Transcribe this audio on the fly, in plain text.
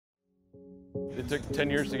It took 10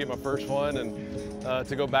 years to get my first one, and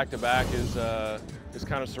to go back-to-back is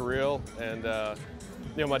kind of surreal. And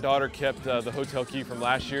you know, my daughter kept the hotel key from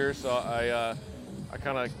last year, so I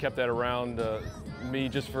kind of kept that around me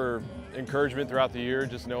just for encouragement throughout the year,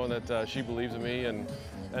 just knowing that she believes in me, and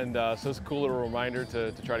so it's a cool little reminder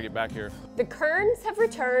to try to get back here. The Kerns have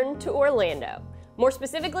returned to Orlando, more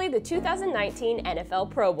specifically the 2019 NFL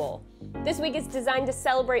Pro Bowl. This week is designed to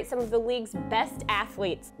celebrate some of the league's best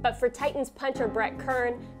athletes, but for Titans punter Brett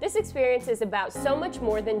Kern, this experience is about so much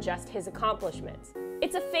more than just his accomplishments.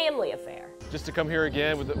 It's a family affair. Just to come here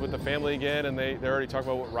again with the family again, and they're already talking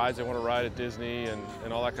about what rides they want to ride at Disney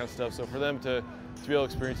and all that kind of stuff. So for them to be able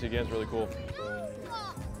to experience it again is really cool.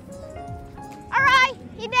 All right,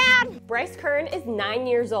 you down? Bryce Kern is 9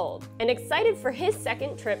 years old and excited for his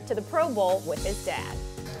second trip to the Pro Bowl with his dad.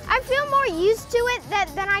 I feel more used to it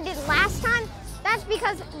than I did last time. That's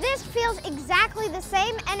because this feels exactly the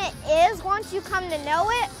same, and it is once you come to know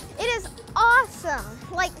it. It is awesome,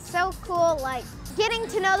 like so cool, like getting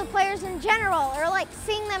to know the players in general, or like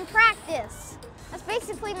seeing them practice. That's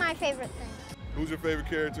basically my favorite thing. Who's your favorite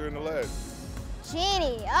character in the Land?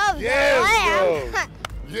 Genie of the Yes, Lamb. bro.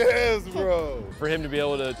 Yes, bro. For him to be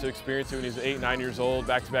able to experience it when he's 8, 9 years old,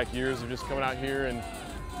 back-to-back years of just coming out here and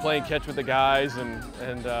playing catch with the guys and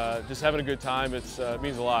just having a good time, it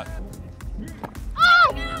means a lot.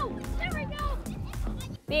 Oh, no! There we go!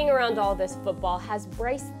 Being around all this football has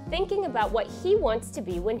Bryce thinking about what he wants to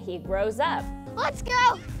be when he grows up. Let's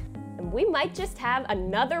go! And we might just have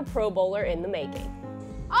another Pro Bowler in the making.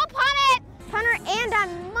 I'll punt it! Punter, and I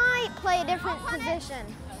might play a different position.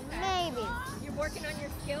 Maybe. You're working on your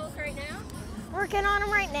skills right now? Working on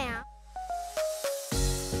them right now.